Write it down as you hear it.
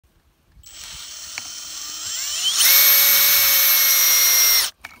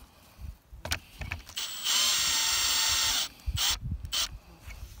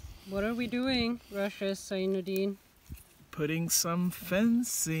we doing, Rushes Zainuddin? Putting some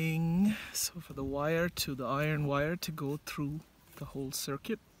fencing, so for the wire to the iron wire to go through the whole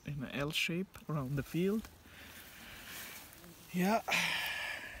circuit in an L shape around the field. Yeah,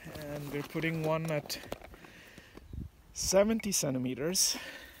 and we're putting one at 70 centimeters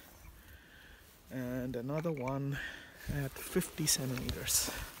and another one at 50 centimeters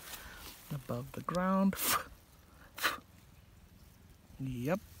above the ground.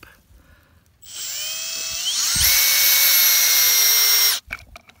 Yep.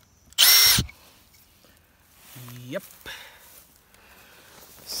 Yep.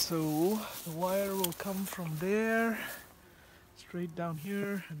 So the wire will come from there straight down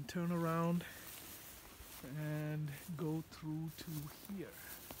here and turn around and go through to here.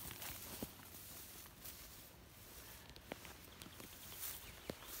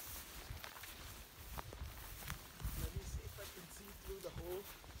 Let me see if I can see through the hole.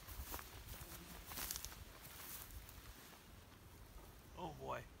 Oh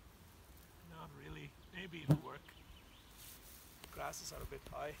boy, not really. Maybe it'll work. Grasses are a bit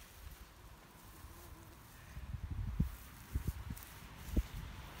high.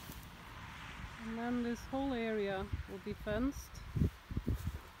 And then this whole area will be fenced.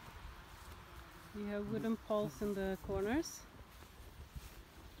 We have wooden poles in the corners.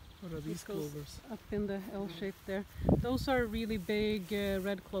 What are these clovers? Up in the L shape there. Those are really big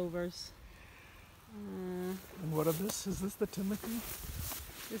red clovers. And what are this? Is this the Timothy?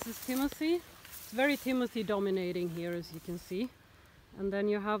 This is Timothy. It's very Timothy dominating here, as you can see. And then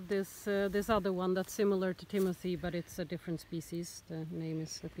you have this this other one that's similar to Timothy, but it's a different species. The name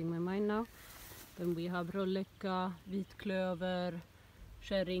is slipping my mind now. Then we have rölleka, vitklöver,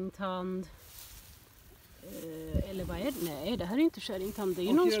 kärringtand. Eller vad är det? Nej, det här är inte kärringtand. Det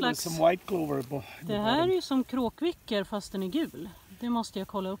är någon slags... White clover. Det här är ju som kråkvicker fast den är gul. Det måste jag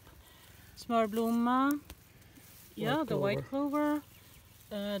kolla upp. Smörblomma. Ja, the white clover.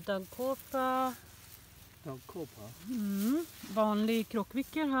 Dagkåpa. Dagkåpa. Vanlig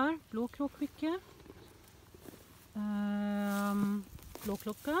kråkvicker här. Blå kråkvicker.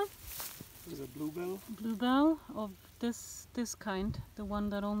 Blåklocka. Is it bluebell? Bluebell of this kind. The one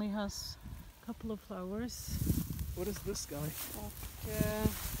that only has a couple of flowers. What is this guy? Och,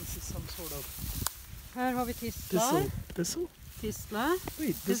 this is some sort of... här har vi tistlar. Thistle? Tistlar.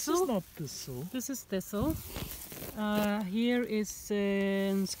 Wait, this is not thistle. This is thistle. Here is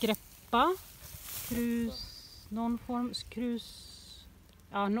skreppa. Någon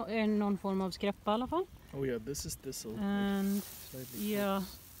form av skreppa i alla fall. Oh yeah, this is thistle. And yeah,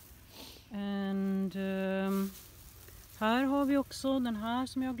 and här har vi också den här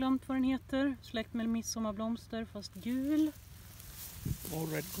som jag har glömt vad den heter. Släkt med midsommarblomster fast gul. All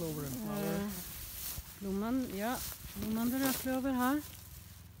red clover and flower. Blomman, ja, blommande rödklöver här.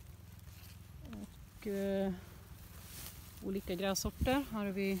 Och olika grässorter. Här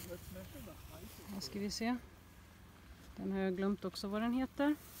har vi, vad ska vi se. Den har jag glömt också vad den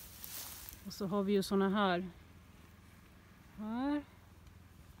heter. Och så har vi ju såna här. Här.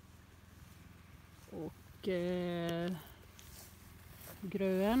 Och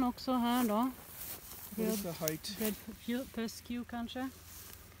grön också här då. Red fescue kanske.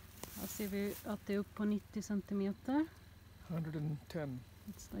 Här ser vi att det är upp på 90 centimeter. 110.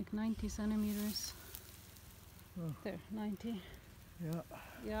 It's like 90 centimeters. Oh. There, 90. Yeah.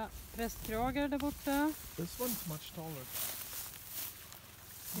 Ja, prästkragar där borta. This one's much taller.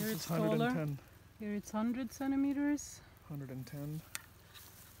 Here This it's is 110. taller. Here it's 100 centimeters. 110.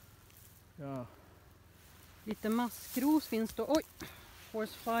 Yeah. Lite maskros finns då. Oj!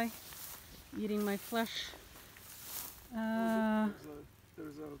 Horsefly eating my flesh.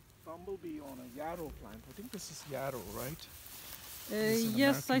 There's a bumblebee on a yarrow plant. I think this is yarrow, right?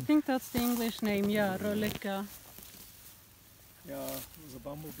 Yes, I think that's the English name. Yeah, rölleka. Yeah, there's a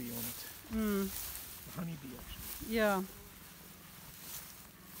bumblebee on it. A honeybee, actually. Yeah.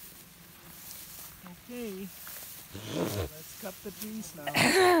 Okay. Let's cut the trees now.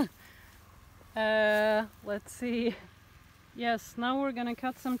 Let's see. Yes, now we're gonna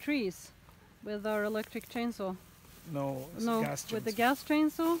cut some trees with our electric chainsaw. No, it's No, a gas chainsaw. with the gas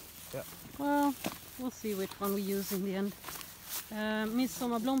chainsaw? Yeah. Well, we'll see which one we use in the end.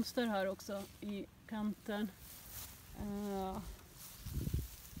 Midsommarblomster här också i kanten.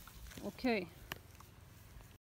 Okej.